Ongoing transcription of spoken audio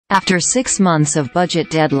After 6 months of budget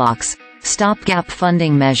deadlocks, stopgap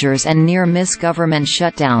funding measures and near-miss government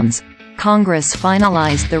shutdowns, Congress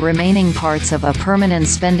finalized the remaining parts of a permanent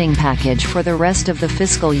spending package for the rest of the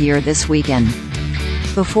fiscal year this weekend.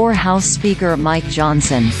 Before House Speaker Mike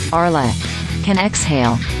Johnson, RLE, can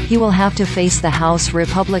exhale, he will have to face the House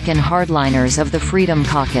Republican hardliners of the Freedom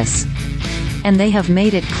Caucus. And they have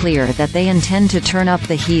made it clear that they intend to turn up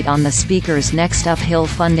the heat on the Speaker's next uphill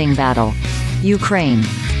funding battle: Ukraine.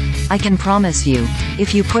 I can promise you,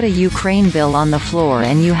 if you put a Ukraine bill on the floor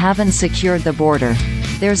and you haven't secured the border,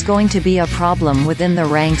 there's going to be a problem within the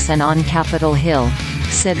ranks and on Capitol Hill,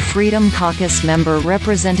 said Freedom Caucus member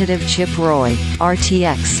Representative Chip Roy,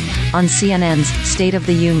 RTX, on CNN's State of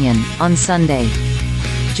the Union on Sunday.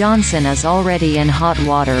 Johnson is already in hot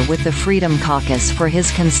water with the Freedom Caucus for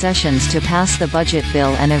his concessions to pass the budget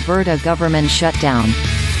bill and avert a government shutdown.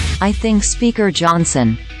 I think Speaker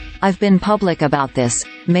Johnson, I've been public about this,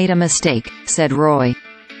 made a mistake, said Roy.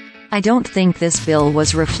 I don't think this bill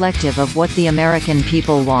was reflective of what the American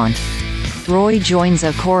people want. Roy joins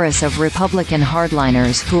a chorus of Republican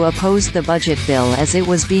hardliners who opposed the budget bill as it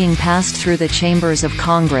was being passed through the chambers of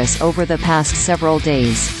Congress over the past several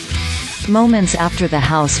days. Moments after the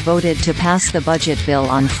House voted to pass the budget bill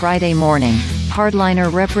on Friday morning,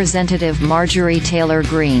 hardliner Representative Marjorie Taylor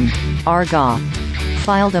Greene, RGA,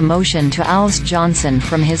 filed a motion to oust Johnson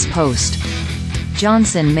from his post.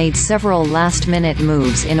 Johnson made several last-minute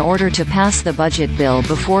moves in order to pass the budget bill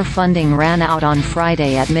before funding ran out on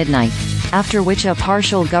Friday at midnight, after which a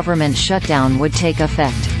partial government shutdown would take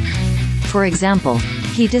effect. For example,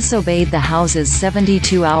 he disobeyed the House's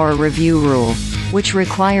 72-hour review rule, which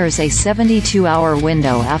requires a 72-hour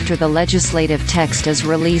window after the legislative text is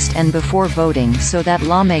released and before voting so that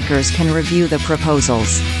lawmakers can review the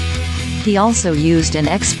proposals. He also used an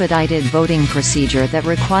expedited voting procedure that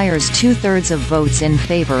requires 2/3 of votes in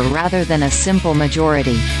favor rather than a simple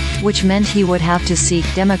majority, which meant he would have to seek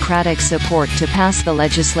Democratic support to pass the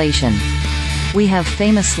legislation. We have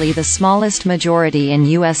famously the smallest majority in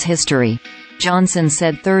U.S. history, Johnson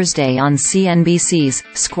said Thursday on CNBC's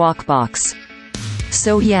Squawk Box.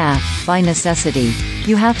 So yeah, by necessity,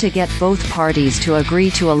 you have to get both parties to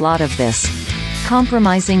agree to a lot of this.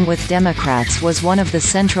 Compromising with Democrats was one of the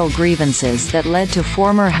central grievances that led to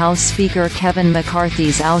former House Speaker Kevin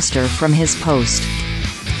McCarthy's ouster from his post.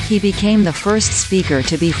 He became the first speaker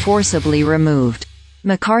to be forcibly removed.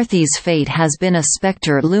 McCarthy's fate has been a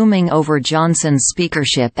specter looming over Johnson's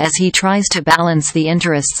speakership as he tries to balance the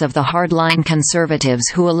interests of the hardline conservatives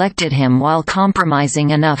who elected him while compromising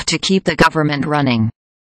enough to keep the government running.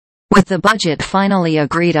 With the budget finally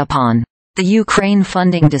agreed upon, the Ukraine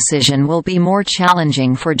funding decision will be more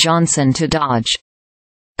challenging for Johnson to dodge.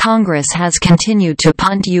 Congress has continued to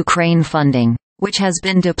punt Ukraine funding, which has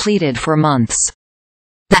been depleted for months.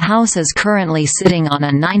 The House is currently sitting on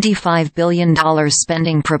a $95 billion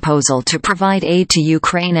spending proposal to provide aid to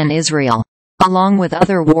Ukraine and Israel, along with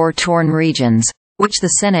other war-torn regions, which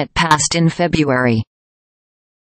the Senate passed in February.